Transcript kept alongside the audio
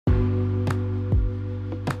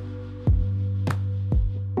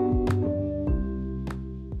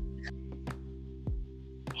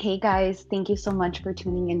Hey guys, thank you so much for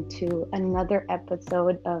tuning into another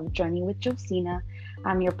episode of Journey with Josina.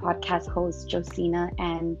 I'm your podcast host, Josina,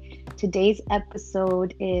 and today's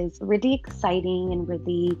episode is really exciting and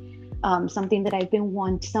really something that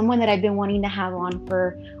someone that I've been wanting to have on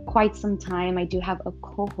for quite some time. I do have a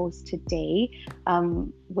co-host today,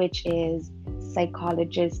 which is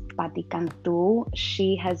psychologist Paty Cantu.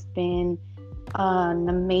 She has been an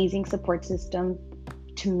amazing support system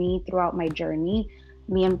to me throughout my journey.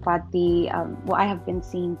 Me and Paty, I have been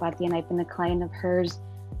seeing Paty and I've been a client of hers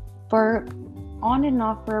for on and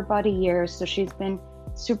off for about a year. So she's been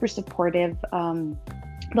super supportive.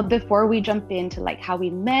 But before we jump into like how we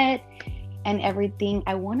met and everything,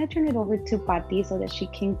 I want to turn it over to Paty so that she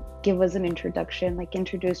can give us an introduction, like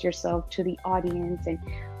introduce yourself to the audience and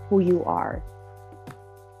who you are.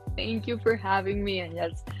 Thank you for having me. And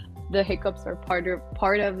yes, the hiccups are part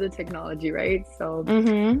of the technology, right? So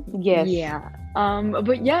Yes. yeah.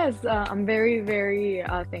 But yes, I'm very, very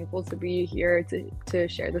thankful to be here to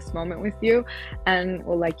share this moment with you. And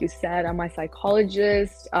well, like you said, I'm a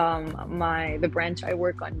psychologist. The branch I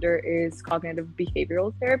work under is cognitive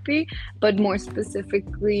behavioral therapy, but more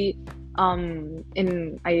specifically,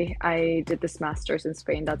 I did this master's in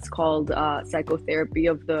Spain that's called psychotherapy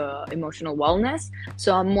of the emotional wellness.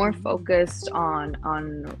 So I'm more focused on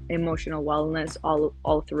emotional wellness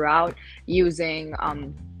all throughout, using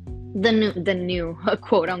the new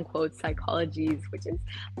quote unquote psychologies, which is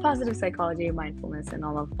positive psychology, mindfulness, and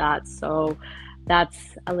all of that. So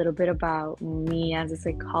that's a little bit about me as a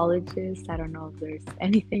psychologist. I don't know if there's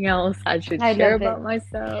anything else I should I share love about it.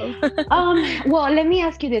 myself. Well, let me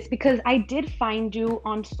ask you this because I did find you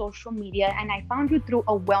on social media and I found you through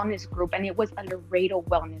a wellness group and it was a Laredo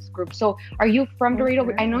wellness group. So are you from Laredo?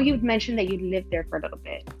 I know Okay. you mentioned that you lived there for a little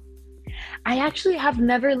bit. I actually have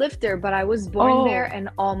never lived there, but I was born there Oh, and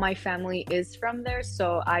all my family is from there,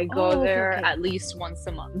 so I go oh, okay, there okay. at least once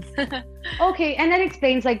a month. Okay, and that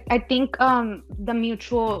explains like I think the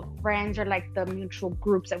mutual friends or like the mutual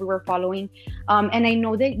groups that we were following. And I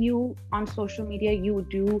know that you on social media you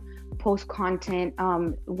do post content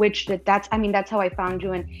which that's I mean that's how I found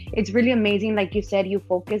you and it's really amazing like you said you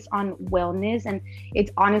focus on wellness and it's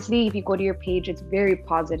honestly if you go to your page it's very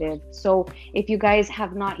positive. So if you guys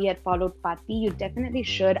have not yet followed Paty, you definitely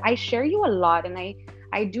should. I share you a lot and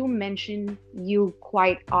I do mention you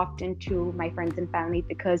quite often to my friends and family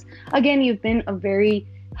because again you've been a very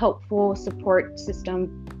helpful support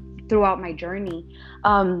system throughout my journey.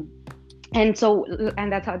 And so and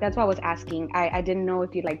that's why I was asking. I didn't know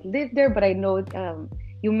if you like lived there, but I know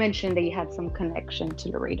you mentioned that you had some connection to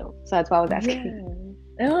Laredo, so that's why I was asking.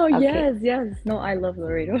 Yeah. Oh, Okay. yes, yes. No, I love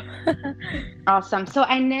Laredo. Awesome. So,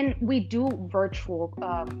 and then we do virtual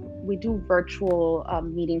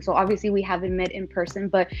meetings. So obviously we haven't met in person,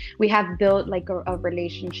 but we have built like a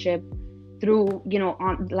relationship through,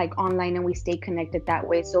 on like online, and we stay connected that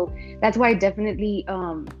way. So that's why I definitely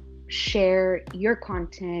share your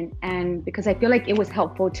content, and because I feel like it was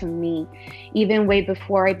helpful to me, even way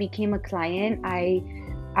before I became a client.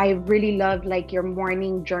 I really loved like your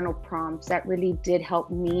morning journal prompts that really did help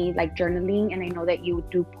me like journaling. And I know that you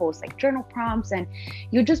do post like journal prompts and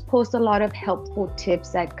you just post a lot of helpful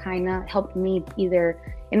tips that kind of helped me either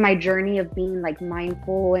in my journey of being like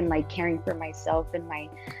mindful and like caring for myself and my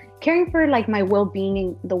caring for like my well-being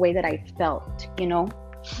in the way that I felt.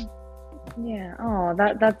 Yeah. Oh,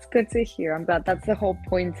 that's good to hear. I'm glad that's the whole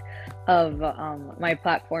point of my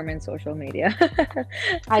platform in social media.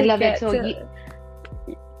 I To love it. get So to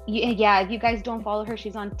yeah, if you guys don't follow her,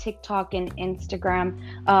 she's on TikTok and Instagram.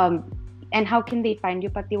 And how can they find you,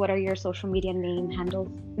 Pati? What are your social media name handles?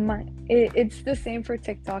 it's the same for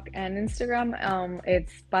TikTok and Instagram.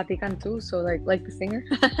 It's Paty Cantu, so like the singer.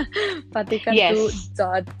 Paty Cantu Yes.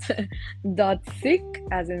 dot sic,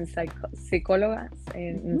 as in psicóloga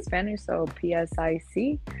in Mhm. Spanish, so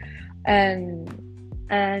PSIC.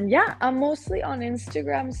 And yeah, I'm mostly on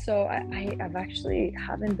Instagram, so I've actually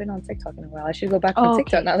haven't been on TikTok in a while. I should go back on Oh,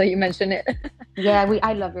 TikTok okay. now that you mention it. Yeah,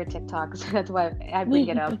 I love your TikToks. That's why I bring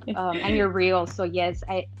it up. And your reels. So yes,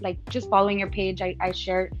 I like just following your page. I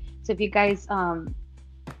share. So if you guys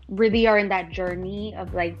really are in that journey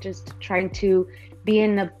of like just trying to be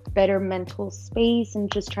in a better mental space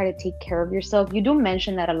and just try to take care of yourself. You do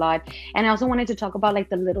mention that a lot. And I also wanted to talk about like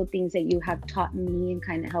the little things that you have taught me and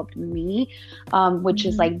kind of helped me, which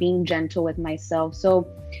is Mhm. like being gentle with myself. So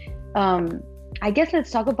um, I guess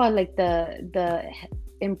let's talk about like the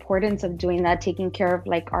importance of doing that, taking care of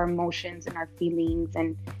like our emotions and our feelings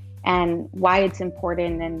and why it's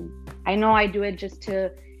important. And I know I do it just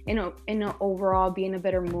to in a overall be in a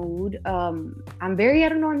better mood. I'm very I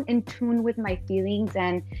don't know in tune with my feelings,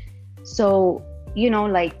 and so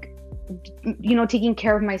like, taking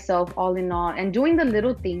care of myself all in all, and doing the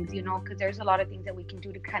little things, because there's a lot of things that we can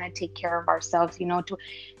do to kind of take care of ourselves,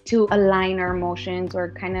 to align our emotions,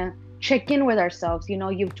 or kind of check in with ourselves.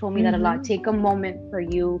 You've told me that a lot. Take a moment for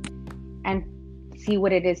you and see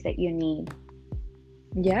what it is that you need.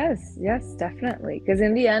 Yes, definitely. Because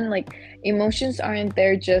in the end, like, emotions aren't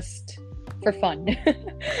there just for fun.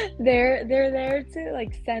 They're there to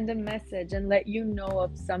like send a message and let you know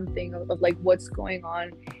of something, of like what's going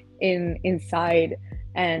on inside,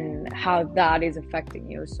 and how that is affecting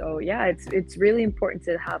you. So yeah, it's really important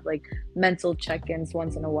to have like mental check-ins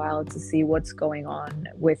once in a while to see what's going on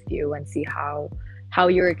with you and see how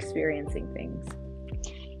you're experiencing things.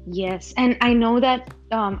 Yes, and I know that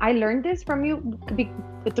I learned this from you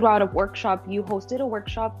throughout a workshop. You hosted a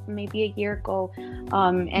workshop maybe a year ago,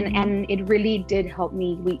 and it really did help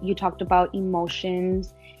me. You talked about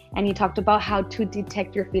emotions, and you talked about how to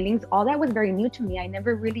detect your feelings. All that was very new to me. I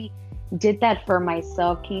never really did that for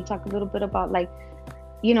myself. Can you talk a little bit about like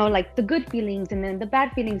the good feelings and then the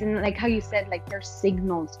bad feelings, and like how you said, like, there's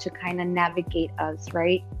signals to kind of navigate us,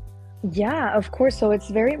 right? Yeah, of course. So it's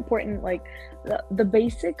very important, like the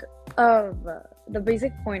basic of the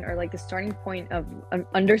basic point, or like the starting point of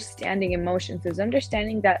understanding emotions, is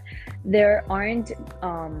understanding that there aren't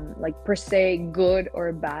like per se good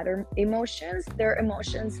or bad emotions. There are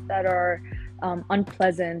emotions that are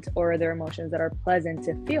unpleasant, or there are emotions that are pleasant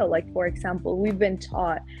to feel. Like, for example, we've been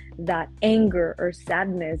taught that anger or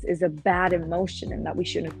sadness is a bad emotion and that we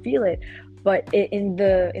shouldn't feel it. But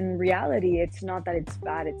in reality, it's not that it's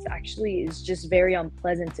bad. It's just very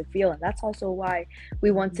unpleasant to feel. And that's also why we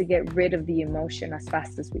want to get rid of the emotion as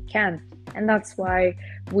fast as we can. And that's why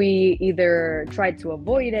we either try to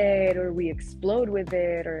avoid it, or we explode with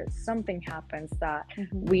it, or something happens that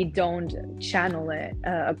we don't channel it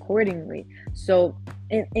accordingly. So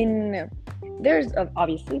there's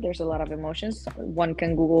obviously there's a lot of emotions. One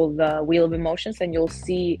can Google the wheel of emotions, and you'll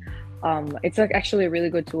see it's like actually a really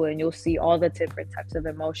good tool, and you'll see all the different types of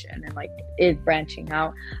emotion and like it branching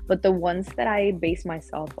out. But the ones that I base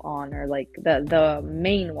myself on are like the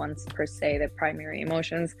main ones per se, the primary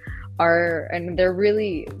emotions are, and they're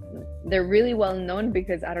really well known,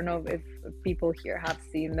 because I don't know if people here have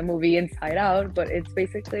seen the movie Inside Out, but it's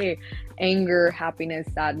basically anger, happiness,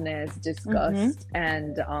 sadness, disgust,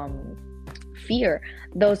 and fear.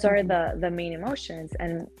 Those are the main emotions,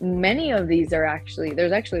 and many of these are actually,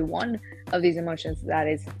 there's actually one of these emotions that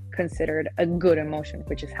is considered a good emotion,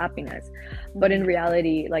 which is happiness. But in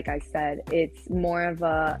reality, like I said, it's more of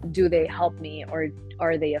a, do they help me, or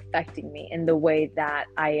are they affecting me in the way that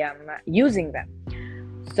I am using them?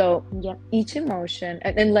 So each emotion,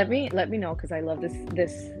 and let me know, because I love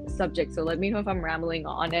this subject, so let me know if I'm rambling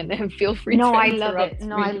on, and feel free to interrupt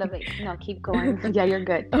me. I love it. No, keep going. Yeah, you're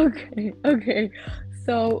good. Okay.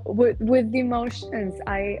 So with the emotions,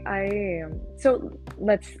 so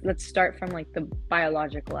let's start from like the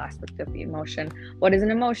biological aspect of the emotion. What is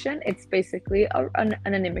an emotion? It's basically an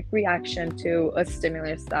anemic reaction to a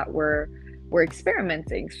stimulus that we're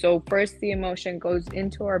experimenting. So first, the emotion goes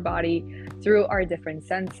into our body through our different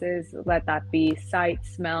senses, let that be sight,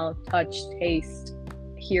 smell, touch, taste,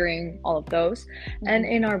 hearing, all of those. And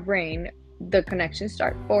in our brain, the connections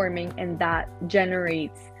start forming, and that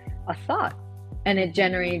generates a thought, and it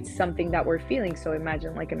generates something that we're feeling. So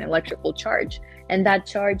imagine like an electrical charge, and that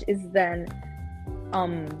charge is then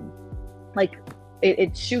like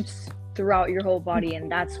it shoots throughout your whole body,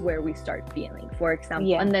 and that's where we start feeling, for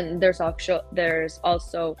example. And then there's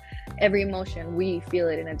also every emotion, we feel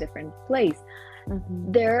it in a different place.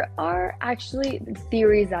 There are actually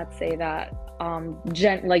theories that say that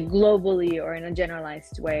like globally, or in a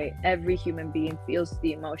generalized way, every human being feels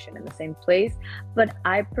the emotion in the same place. But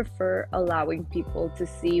I prefer allowing people to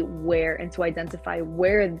see where, and to identify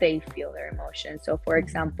where they feel their emotion. So for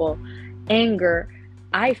example, anger,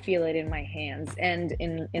 I feel it in my hands, and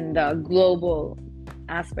in the global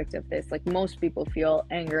aspect of this, like most people feel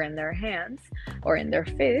anger in their hands or in their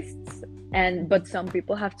fists, but some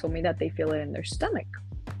people have told me that they feel it in their stomach.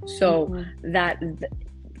 So that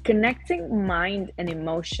connecting mind and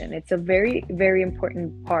emotion, it's a very, very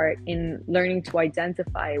important part in learning to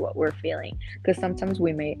identify what we're feeling, because sometimes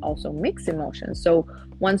we may also mix emotions. So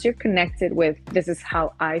once you're connected with, this is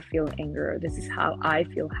how I feel anger, this is how I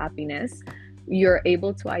feel happiness, you're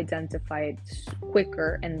able to identify it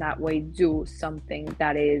quicker, and that way do something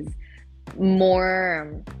that is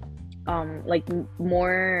more like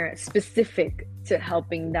more specific to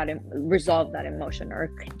helping that resolve that emotion,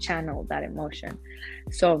 or channel that emotion.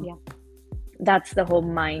 So that's the whole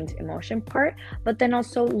mind emotion part. But then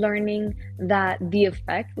also learning that the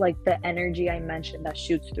effect, like the energy I mentioned that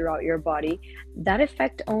shoots throughout your body, that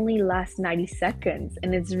effect only lasts 90 seconds.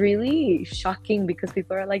 And it's really shocking because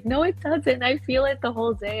people are like, no, it doesn't. I feel it the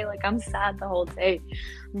whole day. Like I'm sad the whole day.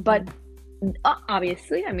 But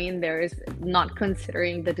obviously, I mean, there is, not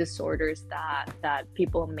considering the disorders that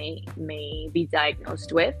people may be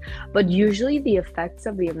diagnosed with, but usually the effects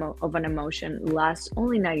of of an emotion last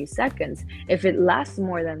only 90 seconds. If it lasts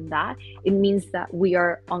more than that, it means that we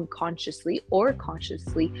are unconsciously or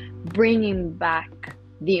consciously bringing back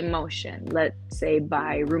the emotion, let's say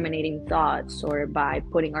by ruminating thoughts or by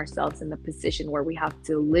putting ourselves in the position where we have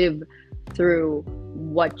to live through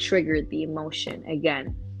what triggered the emotion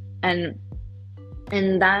again.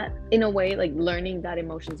 And that, in a way, like learning that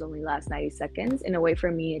emotions only last 90 seconds, in a way for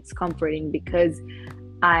me, it's comforting because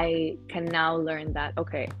I can now learn that,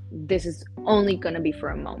 okay, this is only going to be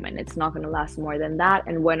for a moment. It's not going to last more than that.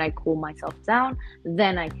 And when I cool myself down,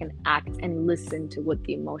 then I can act and listen to what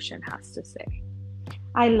the emotion has to say.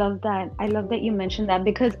 I love that. I love that you mentioned that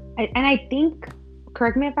because, I think,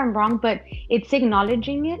 correct me if I'm wrong, but it's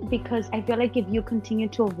acknowledging it, because I feel like if you continue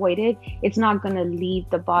to avoid it, it's not going to leave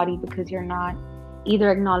the body because you're not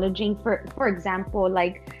either acknowledging. For example,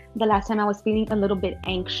 like the last time I was feeling a little bit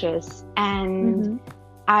anxious, and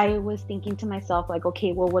I was thinking to myself like,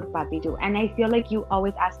 okay, well, what did Paty do? And I feel like you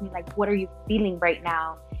always ask me like, what are you feeling right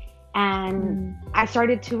now? And I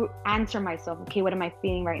started to answer myself, okay, what am I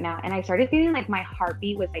feeling right now? And I started feeling like my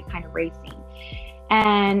heartbeat was like kind of racing,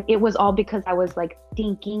 and it was all because I was like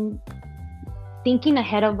thinking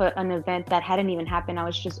ahead of an event that hadn't even happened. I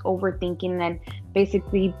was just overthinking and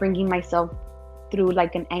basically bringing myself through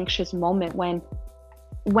like an anxious moment when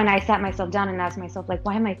I sat myself down and asked myself like,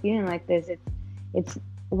 why am I feeling like this? It's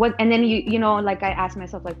what, and then you know, like I asked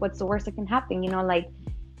myself like, what's the worst that can happen? You know, like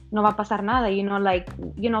no va a pasar nada, you know, like,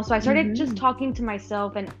 you know, so I started just talking to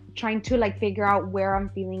myself and trying to like figure out where I'm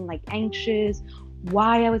feeling like anxious,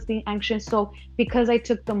 why I was being anxious. So because I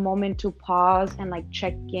took the moment to pause and like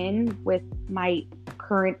check in with my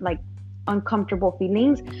current like uncomfortable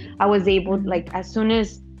feelings, I was able like, as soon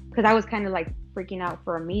as, because I was kind of like freaking out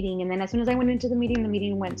for a meeting, and then as soon as I went into the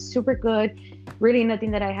meeting went super good, really nothing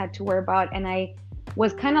that I had to worry about. And I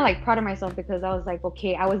was kind of like proud of myself because I was like,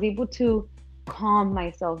 okay, I was able to calm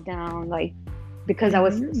myself down, like, because I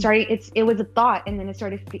was starting, it was a thought, and then I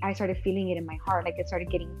started feeling it in my heart, like it started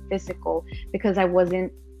getting physical, because I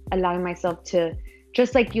wasn't allowing myself to,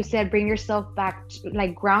 just like you said, bring yourself back to,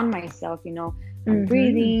 like, ground myself, you know. I'm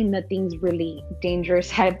breathing, nothing's really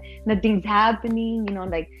dangerous, nothing's happening, you know,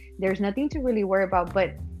 like there's nothing to really worry about.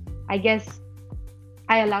 But I guess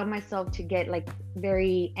I allowed myself to get like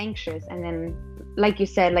very anxious, and then like you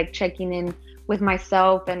said, like checking in with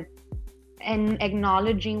myself and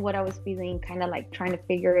acknowledging what I was feeling, kind of like trying to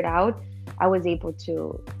figure it out, I was able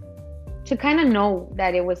to kind of know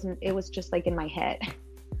that it was just like in my head.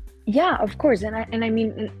 Yeah, of course. And I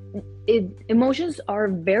mean, emotions are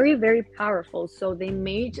very, very powerful. So they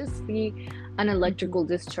may just be an electrical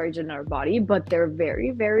discharge in our body, but they're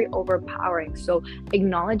very, very overpowering. So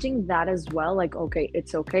acknowledging that as well, like, okay,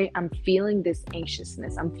 it's okay. I'm feeling this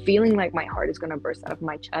anxiousness. I'm feeling like my heart is going to burst out of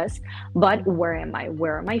my chest. But where am I?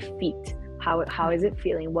 Where are my feet? How is it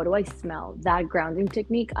feeling? What do I smell? That grounding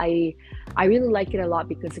technique, I really like it a lot,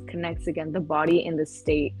 because it connects again the body in the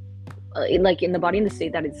state, like in the body in the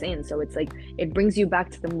state that it's in. So it's like it brings you back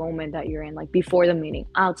to the moment that you're in, like before the meeting,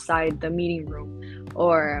 outside the meeting room,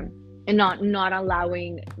 or and not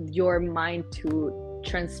allowing your mind to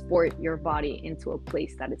transport your body into a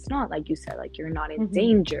place that it's not, like you said, like you're not in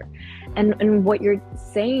danger. And what you're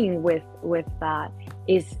saying with that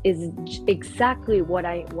is exactly what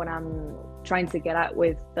I'm trying to get at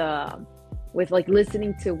with like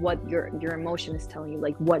listening to what your emotion is telling you,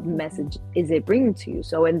 like what message is it bringing to you.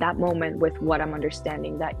 So in that moment, with what I'm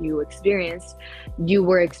understanding that you experienced, you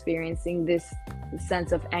were experiencing this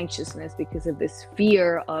sense of anxiousness because of this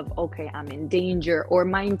fear of, okay, I'm in danger, or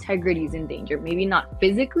my integrity is in danger. Maybe not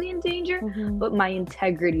physically in danger, but my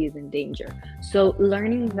integrity is in danger. So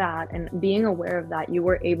learning that and being aware of that, you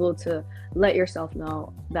were able to let yourself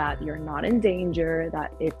know that you're not in danger,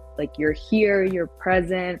 that it, like, you're here, you're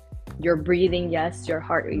present, you're breathing, yes, your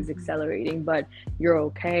heart rate is accelerating, but you're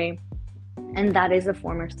okay. And that is a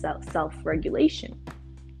form of self-regulation.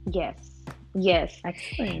 Yes.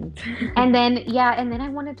 Excellent. And then I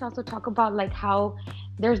wanted to also talk about like how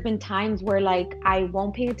there's been times where like I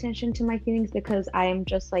won't pay attention to my feelings because I am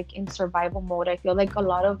just like in survival mode. I feel like a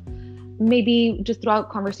lot of, maybe just throughout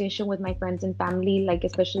conversation with my friends and family, like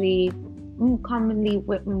especially commonly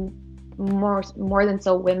with more than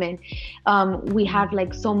so women, we have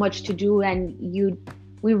like so much to do, and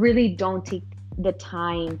we really don't take the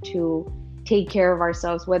time to take care of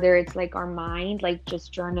ourselves, whether it's like our mind, like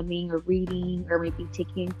just journaling or reading, or maybe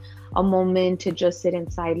taking a moment to just sit in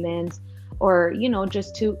silence, or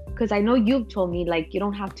just to, because I know you've told me like you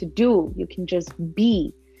don't have to do, you can just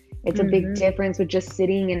be. It's a big difference with just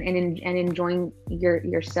sitting and enjoying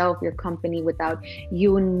yourself, your company, without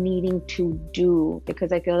you needing to do.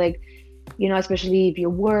 Because I feel like, especially if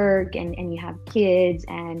you work and you have kids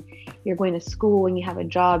and you're going to school and you have a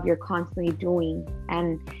job, you're constantly doing.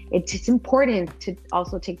 And it's important to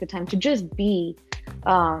also take the time to just be.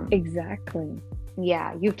 Exactly.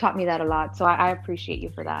 Yeah, you've taught me that a lot. So I appreciate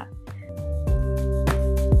you for that.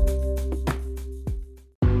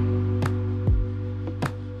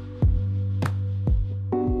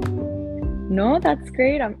 No, that's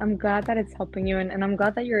great. I'm glad that it's helping you, and I'm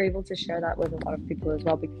glad that you're able to share that with a lot of people as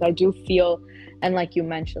well, because I do feel, and like you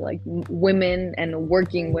mentioned, like women and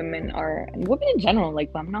working women and women in general,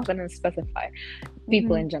 like I'm not going to specify,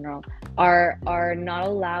 people in general are not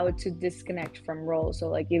allowed to disconnect from roles. So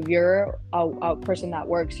like if you're a person that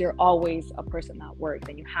works, you're always a person that works,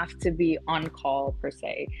 and you have to be on call per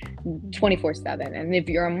se 24/7. And if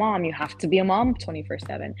you're a mom, you have to be a mom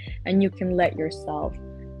 24/7, and you can let yourself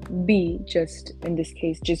be, just in this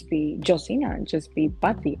case, just be Josina and just be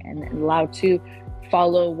Paty, and allowed to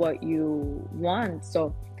follow what you want.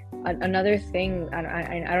 So another thing,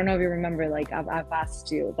 I don't know if you remember, like I've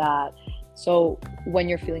asked you that, so when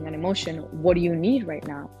you're feeling an emotion, what do you need right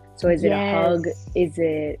now? So is it a hug? Is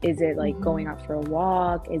it like going out for a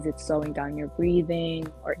walk? Is it slowing down your breathing?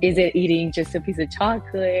 Or is it eating just a piece of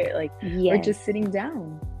chocolate? Like, or just sitting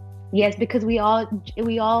down? Yes, because we all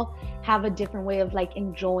have a different way of like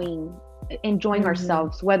enjoying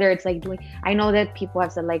ourselves, whether it's like I know that people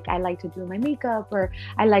have said like I like to do my makeup, or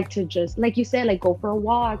I like to just, like you said, like go for a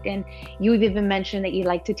walk, and you've even mentioned that you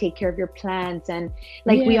like to take care of your plants, and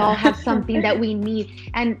like we all have something that we need,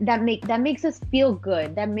 and that makes us feel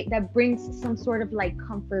good, that brings some sort of like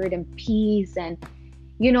comfort and peace, and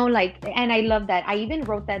like, and I love that. I even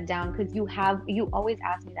wrote that down, because you always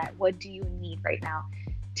ask me that, what do you need right now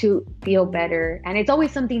to feel better? And it's always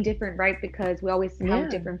something different, right? Because we always have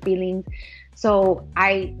different feelings. So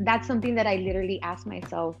that's something that I literally ask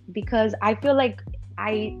myself, because I feel like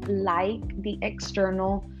I like the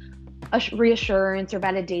external reassurance or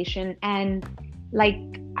validation, and like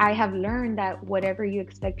I have learned that whatever you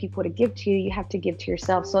expect people to give to you, you have to give to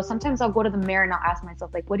yourself. So sometimes I'll go to the mirror and I'll ask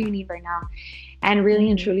myself like, what do you need right now? And really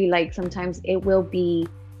and truly, like sometimes it will be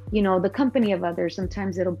the company of others,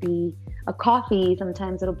 sometimes it'll be a coffee,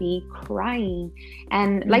 sometimes it'll be crying.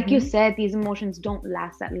 And like you said, these emotions don't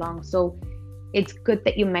last that long. So it's good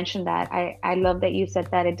that you mentioned that. I love that you said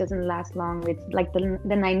that it doesn't last long. It's like the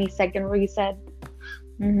 90-second rule you said.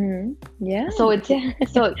 Yeah. So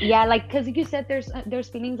like, because you said there's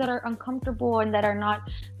feelings that are uncomfortable and that are not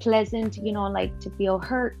pleasant, like to feel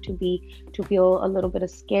hurt, to feel a little bit of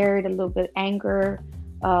scared, a little bit anger.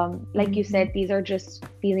 Like you said, these are just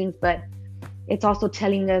feelings, but it's also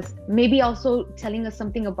telling us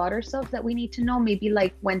something about ourselves that we need to know, maybe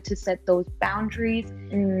like when to set those boundaries,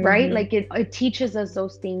 right? Like it teaches us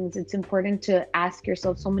those things. It's important to ask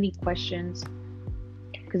yourself so many questions,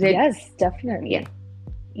 because yes, definitely.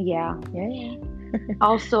 Yeah.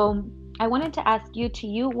 Also, I wanted to ask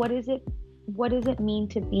you, what does it mean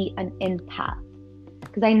to be an empath?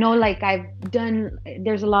 Because I know, like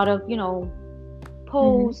there's a lot of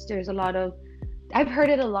posts, there's a lot of, I've heard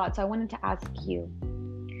it a lot, so I wanted to ask you.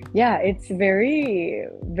 Yeah, it's very,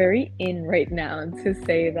 very in right now to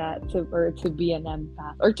say that, to be an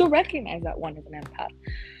empath, or to recognize that one is an empath.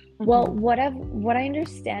 Well, what I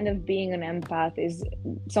understand of being an empath is,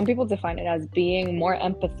 some people define it as being more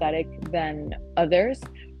empathetic than others,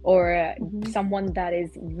 or someone that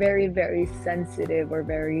is very, very sensitive, or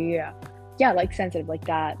very like sensitive, like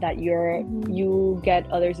that you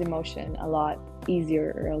get others' emotion a lot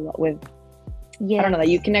easier, or a lot with I don't know, that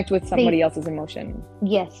you connect with somebody else's emotion.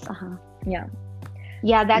 Yes. I've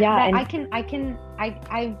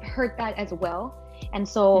heard that as well. And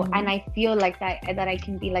so and I feel like that I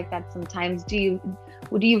can be like that sometimes. Do you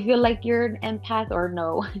feel like you're an empath, or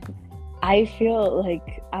no? I feel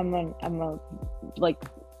like I'm a like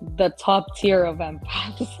the top tier of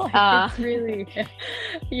empaths. Like, it's really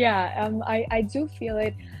I do feel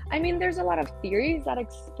it. I mean, there's a lot of theories that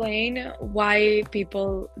explain why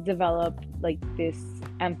people develop like this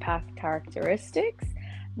empath characteristics,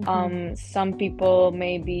 Some people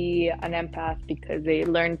may be an empath because they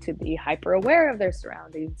learn to be hyper aware of their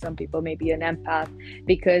surroundings. Some people may be an empath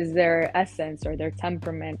because their essence or their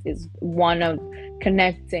temperament is one of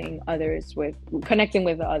connecting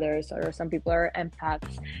with others. Or some people are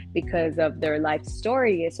empaths because of their life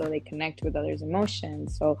story, so they connect with others'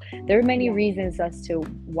 emotions. So there are many reasons as to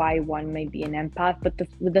why one may be an empath. But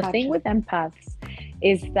the thing with empaths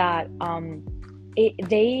is that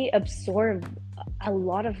they absorb a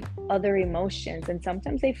lot of other emotions, and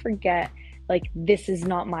sometimes they forget, like, this is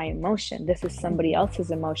not my emotion, this is somebody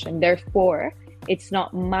else's emotion, therefore it's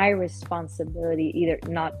not my responsibility either,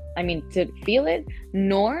 to feel it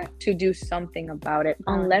nor to do something about it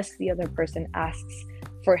unless the other person asks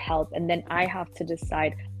for help, and then I have to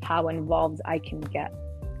decide how involved I can get.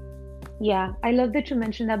 Yeah, I love that you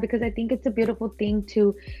mentioned that, because I think it's a beautiful thing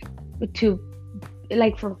to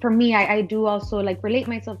like, for me, I do also like relate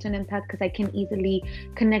myself to an empath, because I can easily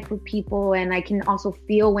connect with people, and I can also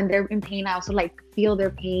feel when they're in pain. I also like feel their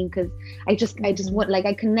pain, because I just want, like,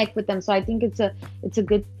 I connect with them. So I think it's a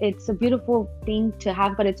beautiful thing to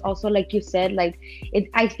have. But it's also, like you said, like,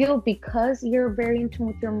 I feel because you're very in tune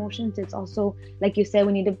with your emotions, it's also, like you said,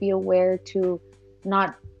 we need to be aware to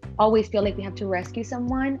not always feel like we have to rescue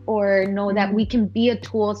someone, or know that we can be a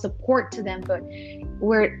tool, support to them, but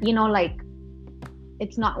we're, like,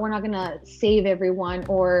 we're not gonna save everyone,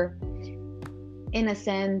 or in a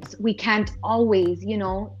sense we can't always,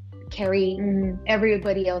 carry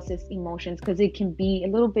everybody else's emotions, because it can be a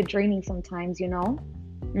little bit draining sometimes. Yeah,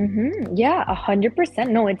 100%.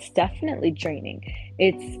 No, it's definitely draining.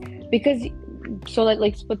 It's because, so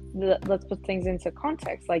let's put things into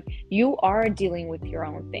context. Like, you are dealing with your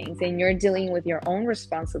own things, and you're dealing with your own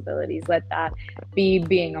responsibilities. Let that be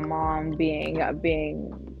being a mom, being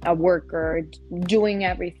a worker, doing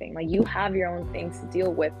everything. Like, you have your own things to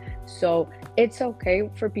deal with. So it's okay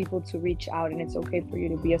for people to reach out, and it's okay for you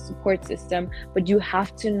to be a support system, but you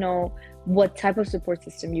have to know what type of support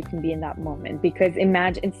system you can be in that moment. Because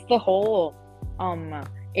imagine, it's the whole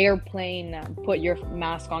airplane, put your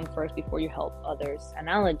mask on first before you help others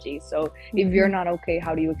analogy. So if you're not okay,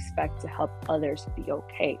 how do you expect to help others be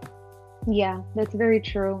okay? Yeah, that's very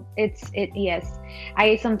true. Yes,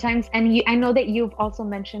 I sometimes, and I know that you've also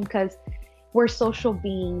mentioned, because we're social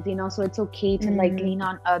beings, so it's okay to like lean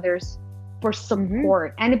on others for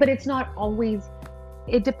support. But it's not always,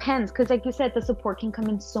 it depends, because like you said, the support can come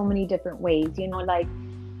in so many different ways, like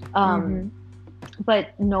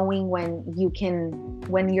but knowing when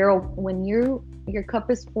your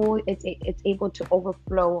cup is full, it's able to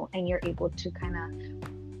overflow, and you're able to kind of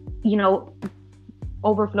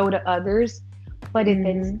overflow to others. But if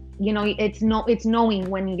it's knowing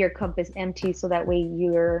when your cup is empty, so that way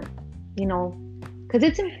you're because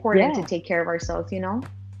it's important to take care of ourselves.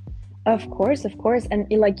 Of course.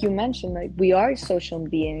 And like you mentioned, like, we are social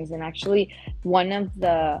beings, and actually one of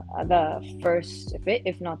the first,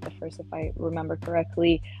 if not the first, if I remember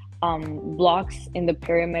correctly, blocks in the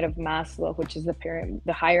pyramid of Maslow, which is the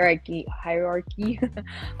hierarchy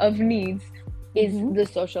of needs, is the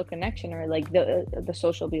social connection, or like the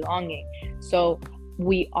social belonging. So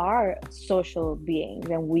we are social beings,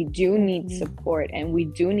 and we do need support, and we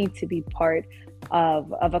do need to be part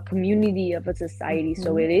of a community, of a society.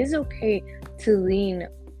 So it is okay to lean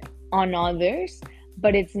on others,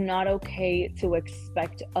 but it's not okay to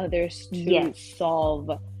expect others to solve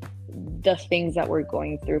the things that we're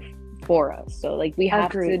going through for us. So, like, we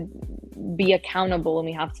have to be accountable, and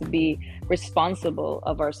we have to be responsible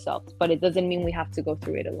of ourselves, but it doesn't mean we have to go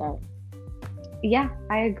through it alone. Yeah,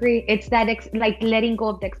 I agree. It's that like letting go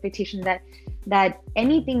of the expectation that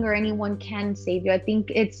anything or anyone can save you. I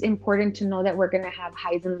think it's important to know that we're going to have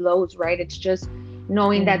highs and lows, right? It's just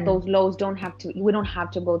knowing that those lows we don't have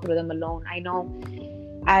to go through them alone. I know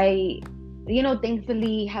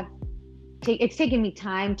thankfully it's taken me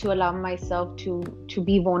time to allow myself to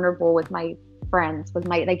be vulnerable with my friends, with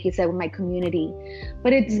my, like you said, with my community.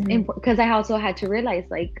 But it's important, because I also had to realize,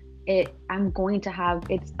 like, I'm going to have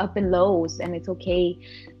its up and lows, and it's okay,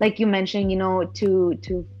 like you mentioned,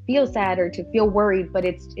 to feel sad or to feel worried, but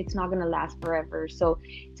it's not going to last forever. So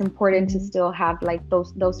it's important to still have, like,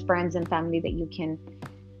 those friends and family that you can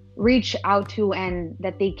reach out to, and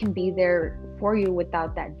that they can be there for you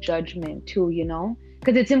without that judgment too,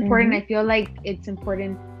 because it's important. I feel like it's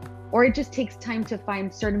important, or it just takes time to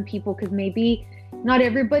find certain people, because maybe not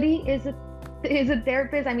everybody is a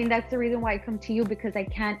therapist. I mean, that's the reason why I come to you, because I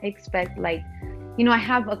can't expect, like, I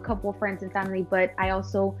have a couple of friends and family, but I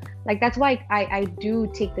also, like, that's why I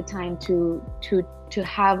do take the time to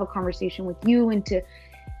have a conversation with you, and to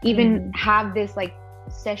even have this, like,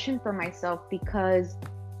 session for myself, because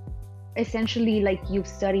essentially like you've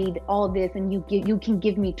studied all this and you can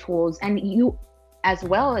give me tools, and you as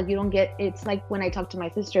well, like you don't get, it's like when I talk to my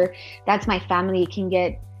sister, that's my family,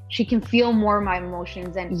 she can feel more of my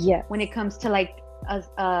emotions. And Yes. when it comes to like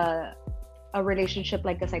a relationship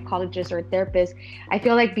like a psychologist or a therapist, I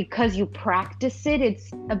feel like because you practice it,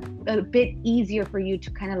 it's a bit easier for you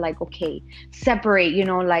to kind of like, okay, separate,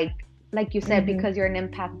 like you said, because you're an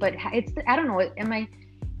empath. But it's, I don't know,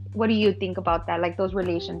 what do you think about that, like those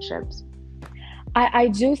relationships? I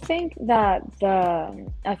do think that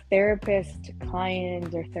a therapist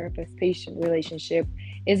client or therapist patient relationship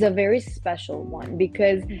is a very special one,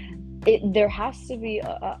 because there has to be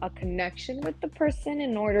a connection with the person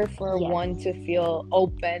in order for one to feel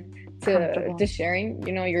open to sharing,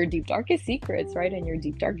 your deep darkest secrets, right, and your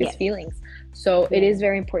deep darkest feelings. So it is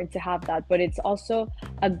very important to have that, but it's also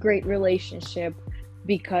a great relationship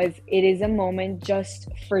because it is a moment just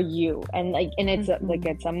for you, and it's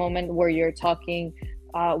it's a moment where you're talking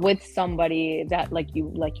with somebody that like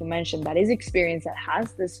you mentioned, that is experienced, that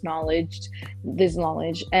has this knowledge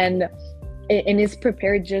and is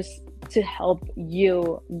prepared just to help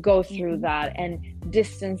you go through that and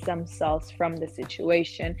distance themselves from the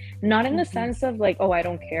situation, not in the sense of like, oh, I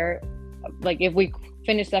don't care, like if we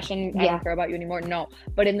finish session, I don't care about you anymore. No,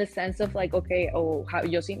 but in the sense of like, okay, oh,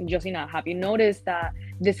 Josina, have you noticed that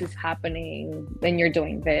this is happening and you're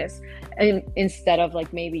doing this? And instead of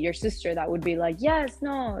like maybe your sister that would be like, yes,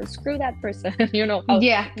 no, screw that person. How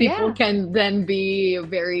people can then be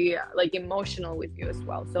very like emotional with you as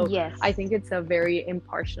well. So I think it's a very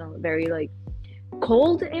impartial, very like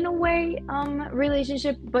cold in a way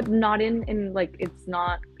relationship, but not in like,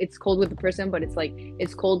 it's cold with the person, but it's like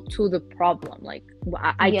it's cold to the problem. Like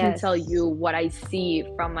I can tell you what I see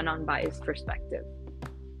from an unbiased perspective.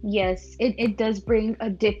 Yes, it does bring a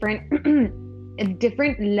different a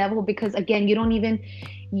different level, because again, you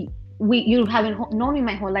haven't known me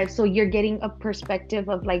my whole life, so you're getting a perspective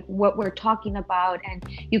of like what we're talking about, and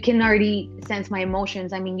you can already sense my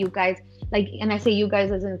emotions. I mean, you guys, like, and I say you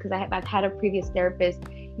guys as in because I've had a previous therapist,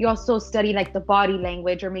 you also study like the body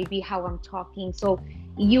language or maybe how I'm talking, so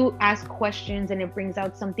you ask questions and it brings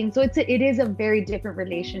out something. So it is a very different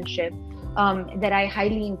relationship that I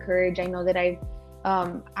highly encourage. I know that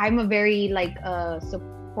I'm a very like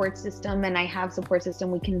support system, and I have support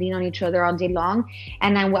system. We can lean on each other all day long,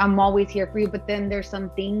 and I'm always here for you. But then there's some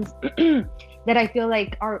things that I feel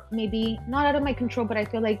like are maybe not out of my control, but I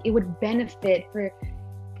feel like it would benefit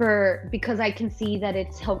because I can see that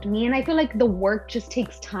it's helped me. And I feel like the work just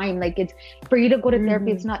takes time. Like, it's for you to go to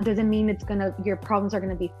therapy, doesn't mean your problems are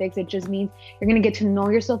gonna be fixed. It just means you're gonna get to know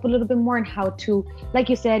yourself a little bit more, and how to, like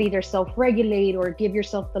you said, either self-regulate or give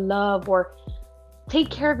yourself the love or take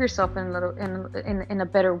care of yourself in a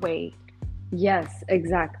better way. Yes,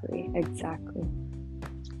 exactly.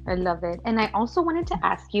 I love it. And I also wanted to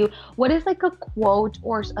ask you, what is like a quote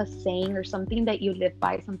or a saying or something that you live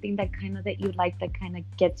by, something that you like, that kind of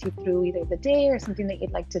gets you through either the day, or something that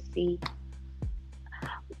you'd like to see?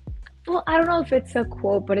 Well, I don't know if it's a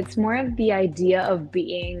quote, but it's more of the idea of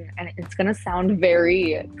being, and it's gonna sound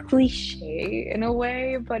very cliche in a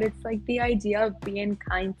way, but it's like the idea of being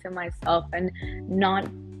kind to myself and not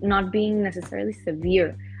being necessarily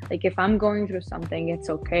severe. Like, if I'm going through something, it's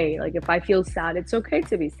okay. Like, if I feel sad, it's okay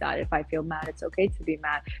to be sad. If I feel mad, it's okay to be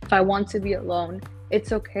mad. If I want to be alone,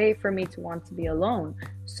 it's okay for me to want to be alone.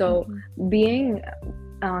 So being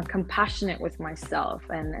compassionate with myself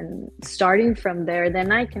and starting from there,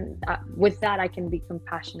 then I can with that I can be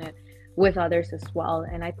compassionate with others as well.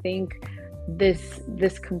 And I think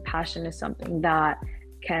this compassion is something that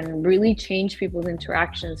can really change people's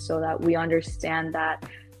interactions, so that we understand that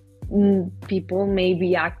people may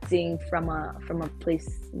be acting from a place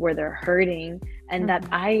where they're hurting, and that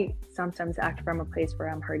I sometimes act from a place where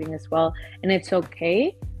I'm hurting as well. And it's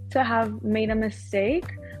okay to have made a mistake,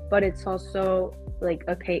 but it's also like,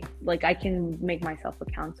 okay, like I can make myself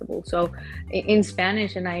accountable. So in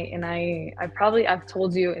Spanish, and I've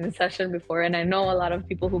told you in the session before, and I know a lot of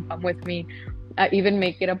people who come with me even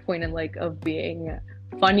make it a point of being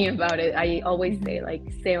funny about it. I always say like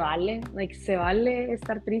se vale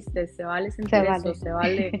estar triste, se vale sentir eso, se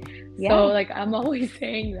vale. So like I'm always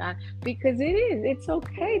saying that, because it's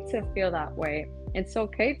okay to feel that way. It's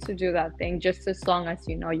okay to do that thing, just as long as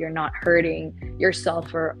you're not hurting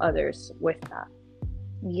yourself or others with that.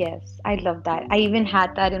 Yes, I love that. I even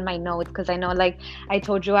had that in my notes, because I know, like I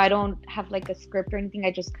told you, I don't have like a script or anything.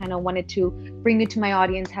 I just kind of wanted to bring it to my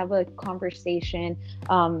audience, have a conversation,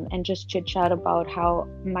 and just chit chat about how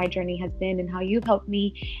my journey has been and how you've helped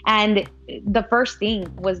me. And the first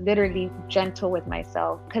thing was literally gentle with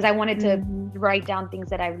myself, because I wanted to write down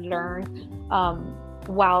things that I've learned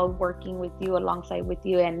while working with you, alongside with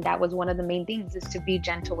you, and that was one of the main things, is to be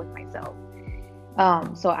gentle with myself.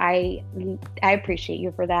 So I appreciate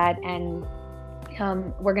you for that. And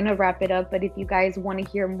we're gonna wrap it up, but if you guys want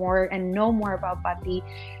to hear more and know more about Paty,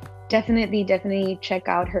 definitely check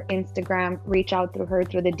out her Instagram. Reach out through her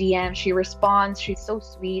through the DM. She responds. She's so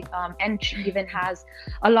sweet, and she even has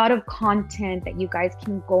a lot of content that you guys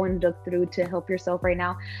can go and look through to help yourself right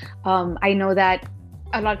now. I know that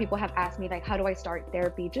a lot of people have asked me, like, how do I start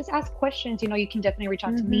therapy? Just ask questions. You can definitely reach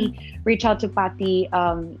out to me, reach out to Paty,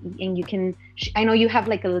 and you can. I know you have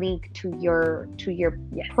like a link to your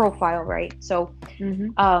profile, right? So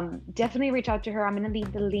definitely reach out to her. I'm gonna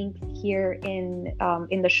leave the links here in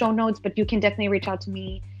the show notes, but you can definitely reach out to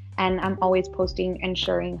me, and I'm always posting and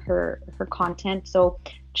sharing her content. So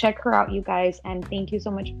check her out, you guys. And thank you so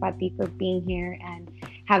much, Paty, for being here and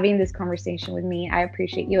having this conversation with me. I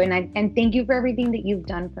appreciate you, and thank you for everything that you've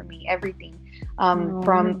done for me. Everything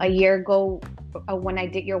from a year ago, when I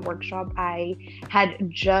did your workshop, I had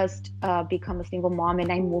just become a single mom, and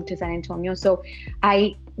I moved to San Antonio. So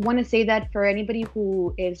I want to say that for anybody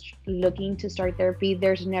who is looking to start therapy,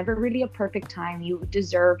 there's never really a perfect time. You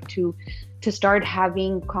deserve to start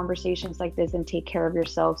having conversations like this and take care of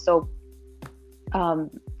yourself. So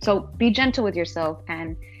be gentle with yourself,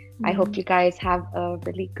 and I hope you guys have a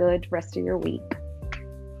really good rest of your week.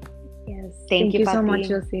 Yes. Thank you so much,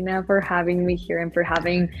 Josina, for having me here and for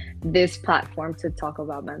having this platform to talk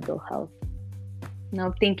about mental health.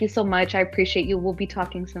 No, thank you so much. I appreciate you. We'll be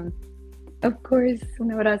talking soon. Of course. Un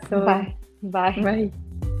abrazo. Bye. Bye. Bye.